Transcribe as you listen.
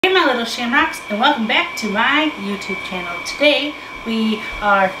Hey my little shamrocks, and welcome back to my YouTube channel. Today we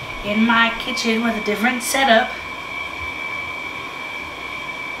are in my kitchen with a different setup.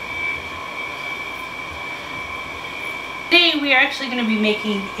 Today we are actually going to be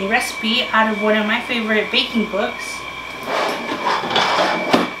making a recipe out of one of my favorite baking books.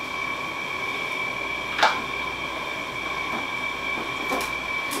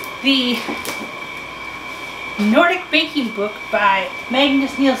 The Nordic baking book by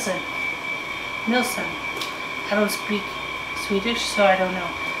Magnus Nilsson. I don't speak Swedish, so I don't know.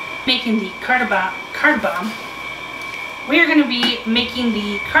 Making the cardamom. We are going to be making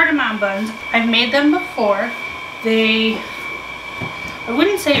the cardamom buns. I've made them before. I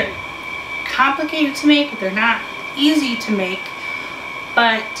wouldn't say are complicated to make. They're not easy to make,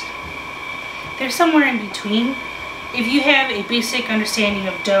 but they're somewhere in between. If you have a basic understanding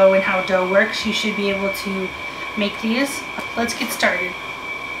of dough and how dough works, you should be able to make these. Let's get started.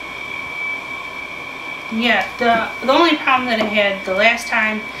 Yeah, the only problem that I had the last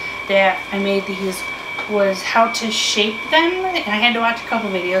time that I made these was how to shape them, and I had to watch a couple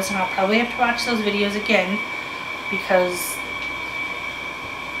videos, and I'll probably have to watch those videos again because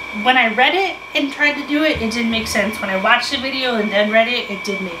when I read it and tried to do it, it didn't make sense. When I watched the video and then read it, it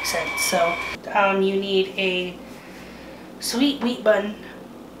did make sense. So you need a sweet wheat bun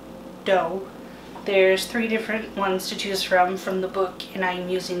dough. There's 3 different ones to choose from the book, and I'm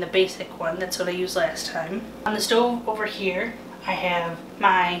using the basic one. That's what I used last time. On the stove over here, I have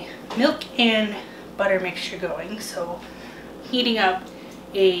my milk and butter mixture going. So heating up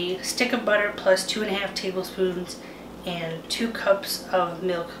a stick of butter plus 2.5 tablespoons and 2 cups of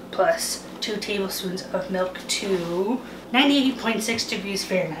milk plus 2 tablespoons of milk to 98.6 degrees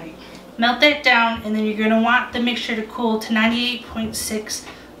Fahrenheit. Melt that down, and then you're going to want the mixture to cool to 98.6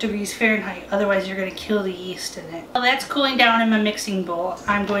 degrees Fahrenheit, otherwise you're going to kill the yeast in it. While that's cooling down in my mixing bowl,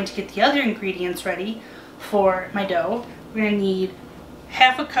 I'm going to get the other ingredients ready for my dough. We're going to need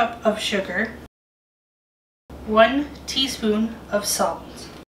 1/2 cup of sugar, 1 teaspoon of salt,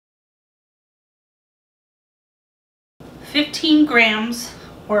 15 grams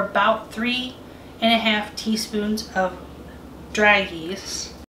or about 3.5 teaspoons of dry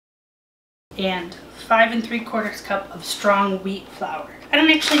yeast, and 5 3/4 cup of strong wheat flour. I don't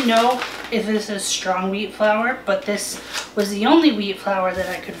actually know if this is strong wheat flour, but this was the only wheat flour that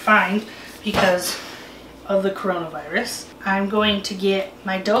I could find because of the coronavirus. I'm going to get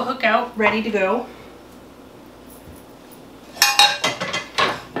my dough hook out ready to go.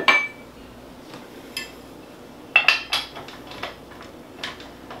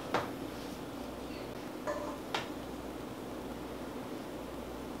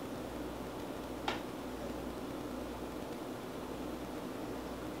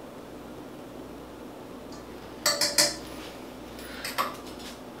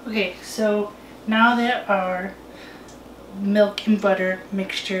 Okay, so now that our milk and butter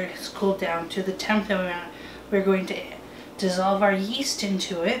mixture has cooled down to the temp that we want, we're going to dissolve our yeast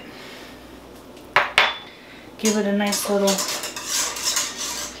into it. Give it a nice little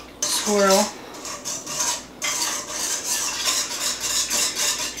swirl.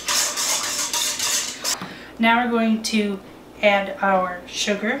 Now we're going to add our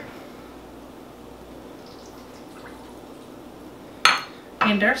sugar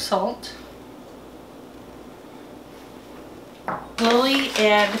and our salt. Slowly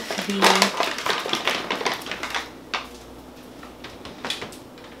add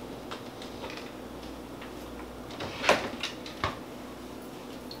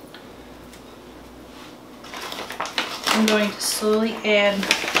I'm going to slowly add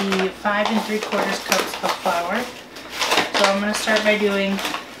the 5 3/4 cups of flour. So I'm going to start by doing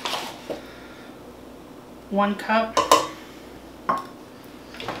 1 cup.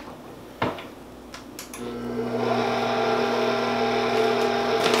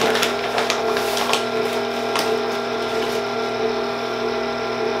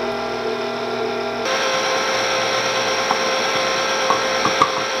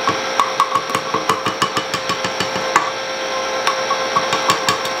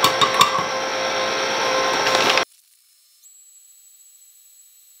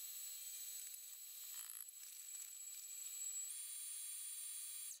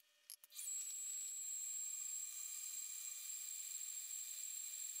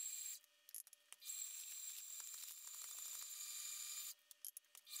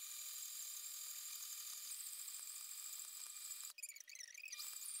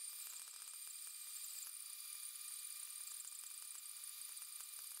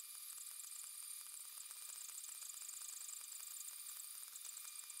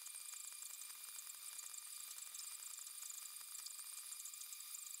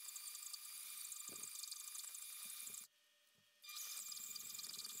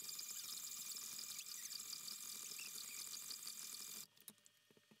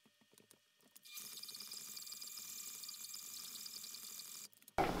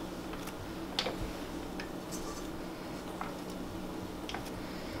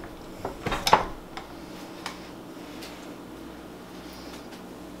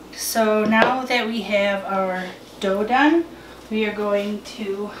 So now that we have our dough done, we are going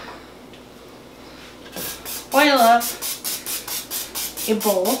to oil up a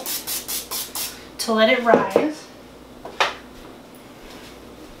bowl to let it rise.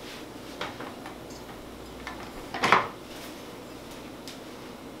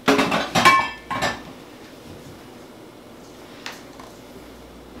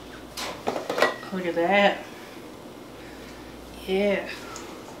 Look at that. Yeah.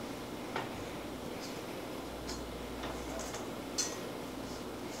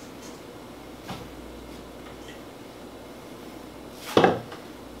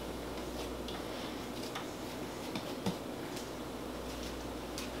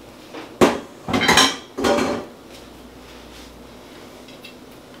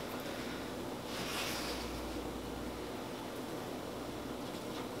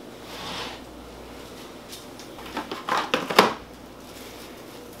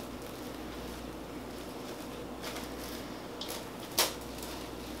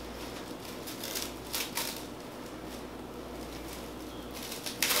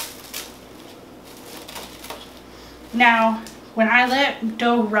 Now, when I let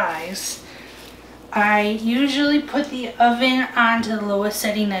dough rise, I usually put the oven onto the lowest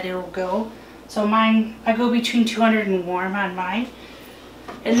setting that it will go. So mine, I go between 200 and warm on mine.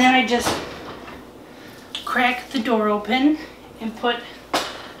 And then I just crack the door open and put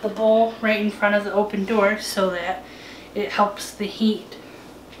the bowl right in front of the open door so that it helps the heat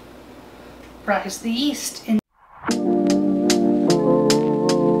rise the yeast. And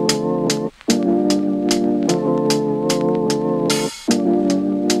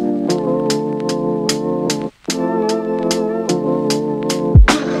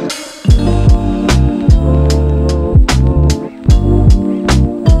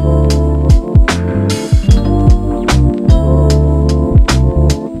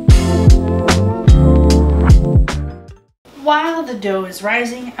while the dough is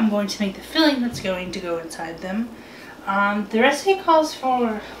rising, I'm going to make the filling that's going to go inside them. The recipe calls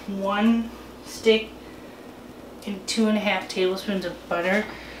for 1 stick and 2.5 tablespoons of butter.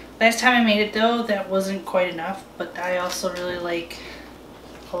 Last time I made it though, that wasn't quite enough, but I also really like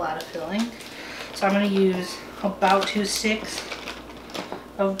a lot of filling. So I'm going to use about 2 sticks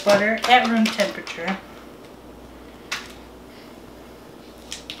of butter at room temperature.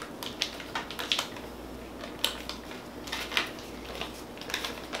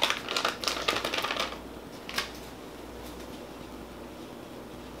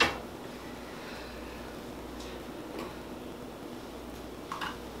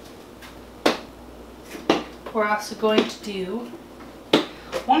 We're also going to do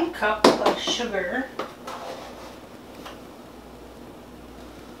 1 cup of sugar,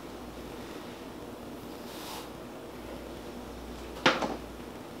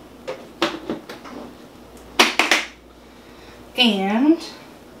 and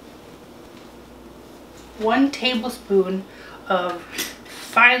 1 tablespoon of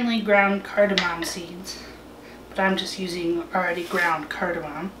finely ground cardamom seeds, but I'm just using already ground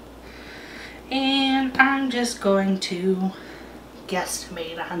cardamom. And I'm just going to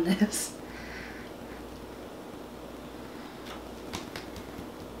guesstimate on this.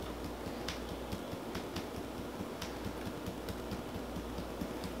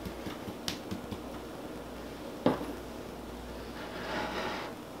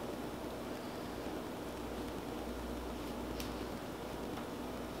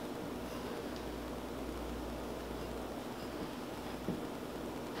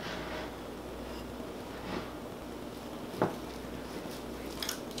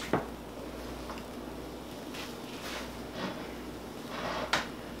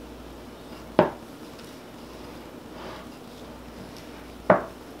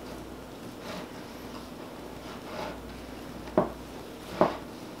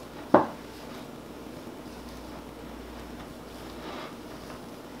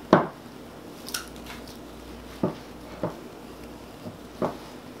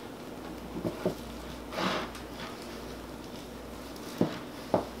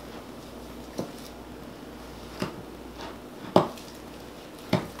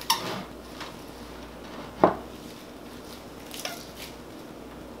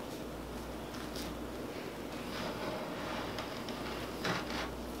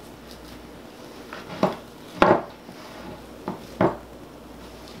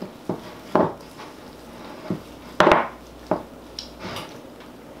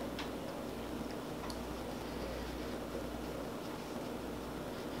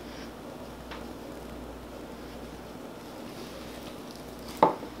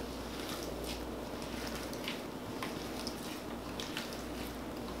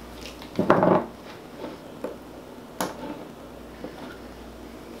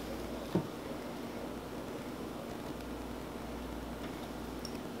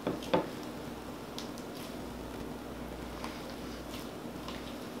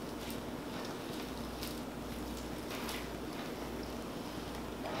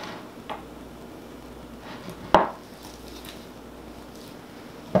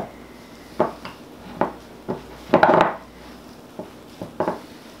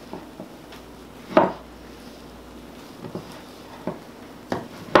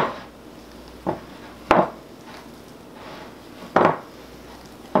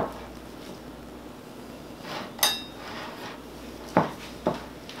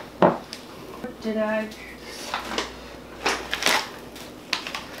 did I?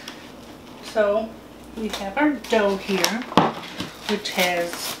 So we have our dough here, which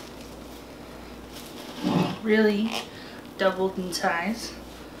has really doubled in size.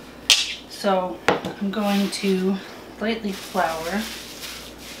 So I'm going to lightly flour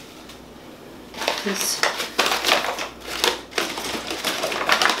this.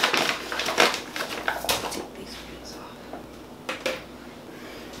 Take these wings off.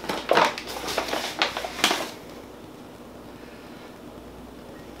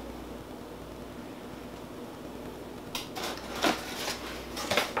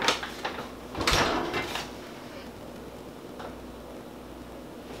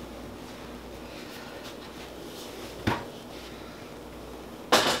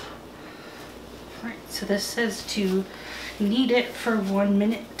 So this says to knead it for 1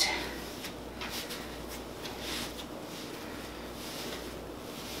 minute.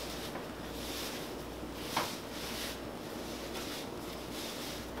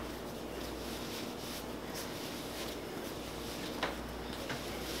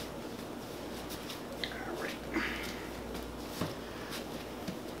 All right.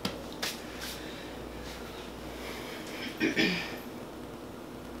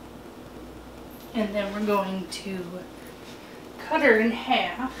 And then we're going to cut her in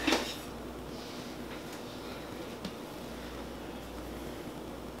half.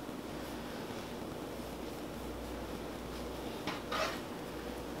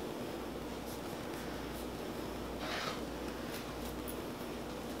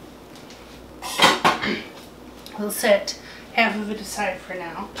 We'll set half of it aside for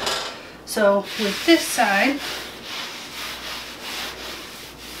now. So with this side,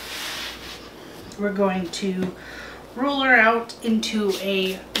 we're going to roll her out into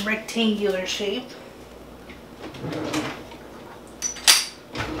a rectangular shape.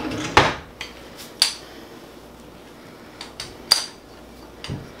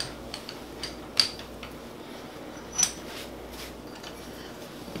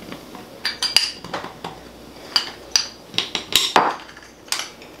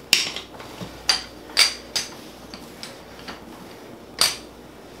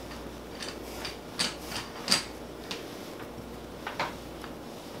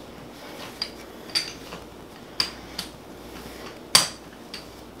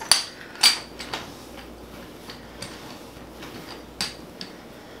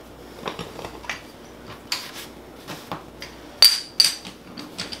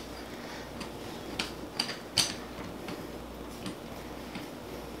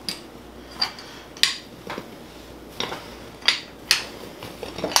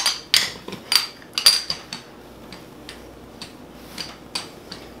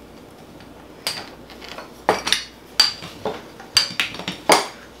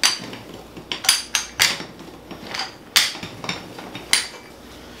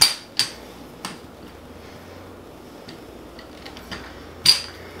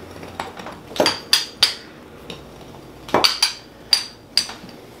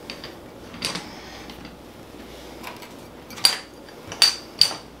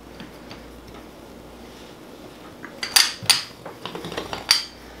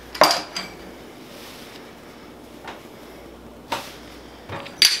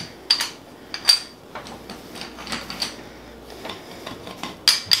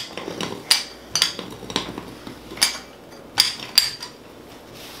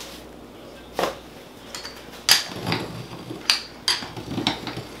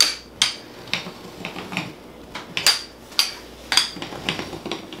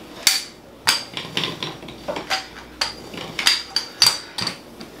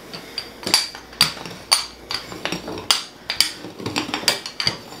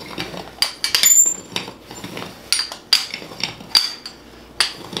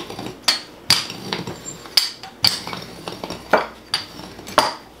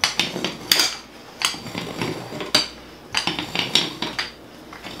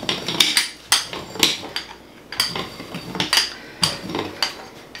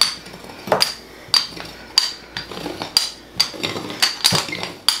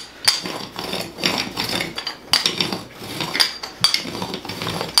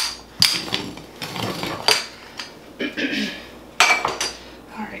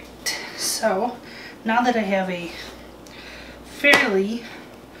 So now that I have a fairly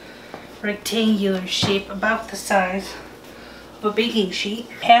rectangular shape, about the size of a baking sheet,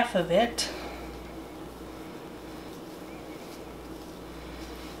 half of it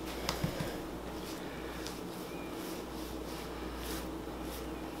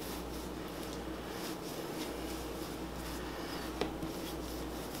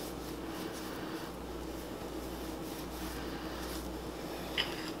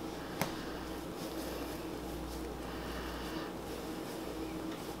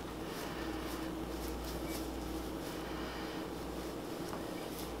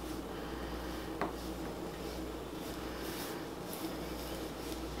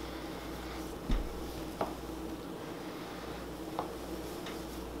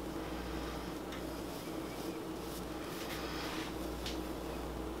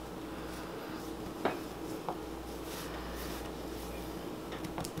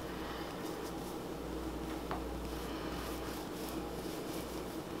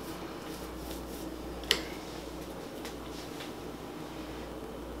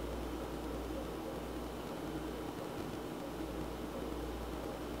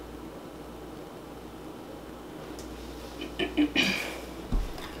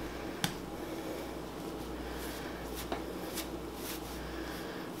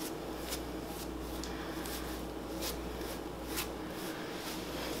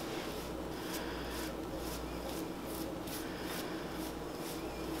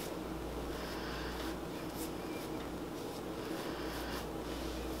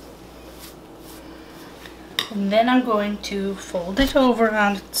And then I'm going to fold it over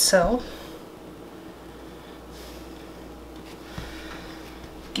on itself.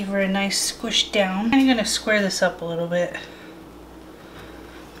 Give her a nice squish down. I'm going to square this up a little bit.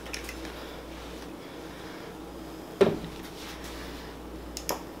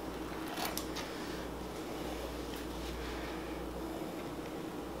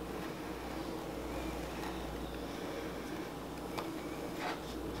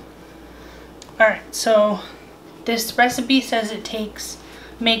 Alright, so this recipe says it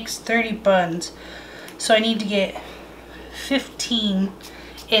makes 30 buns. So I need to get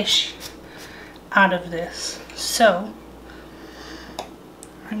 15-ish out of this. So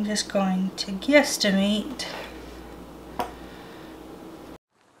I'm just going to guesstimate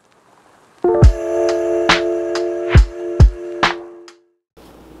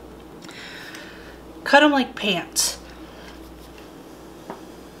cut them like pants.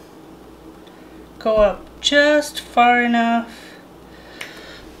 Go up just far enough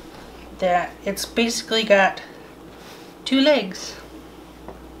that it's basically got 2 legs.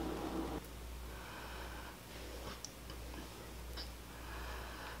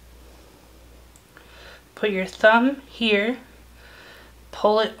 Put your thumb here,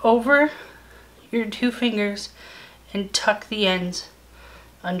 pull it over your 2 fingers, and tuck the ends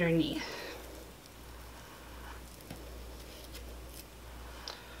underneath.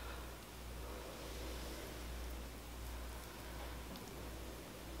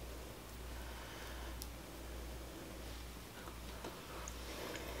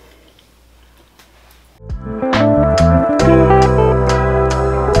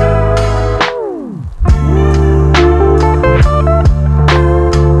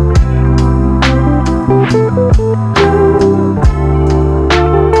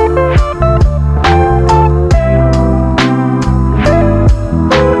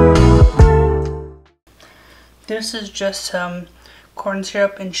 This is just some corn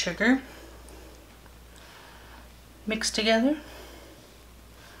syrup and sugar mixed together.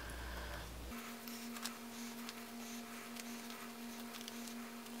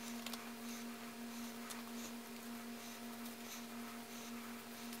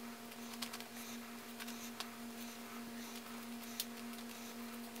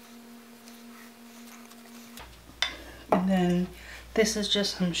 And then this is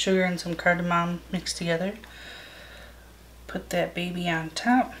just some sugar and some cardamom mixed together. Put that baby on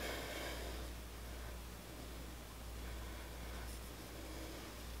top.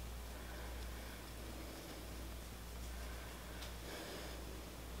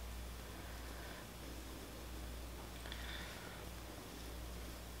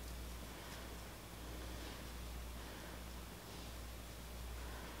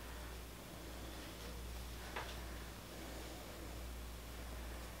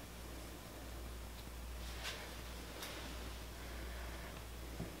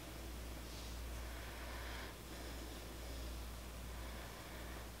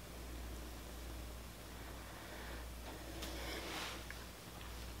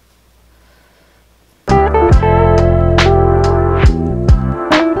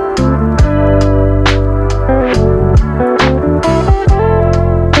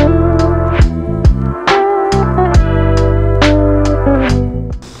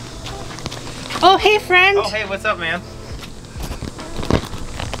 Oh, hey, friend. Oh, hey, what's up, man?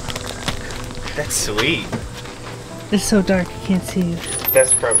 That's sweet. It's so dark, I can't see you.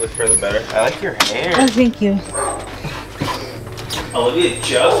 That's probably for the better. I like your hair. Oh, thank you. Olivia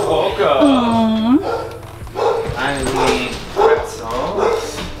just woke up. Aww. I need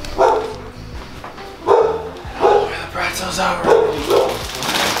pretzels. Oh, where the pretzels are already.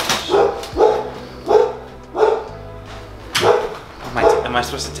 Am I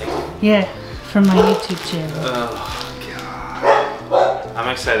supposed to take them? Yeah, from my YouTube channel. Oh, God. I'm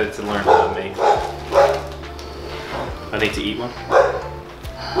excited to learn how to make. I need to eat one?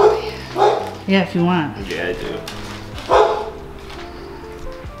 Yeah, if you want. Yeah, I do.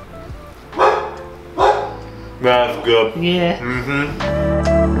 That's good. Yeah. Mm-hmm.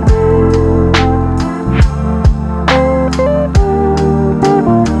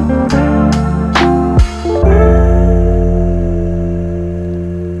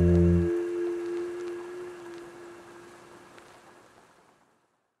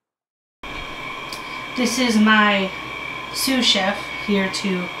 This is my sous chef here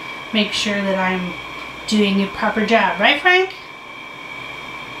to make sure that I'm doing a proper job. Right, Frank?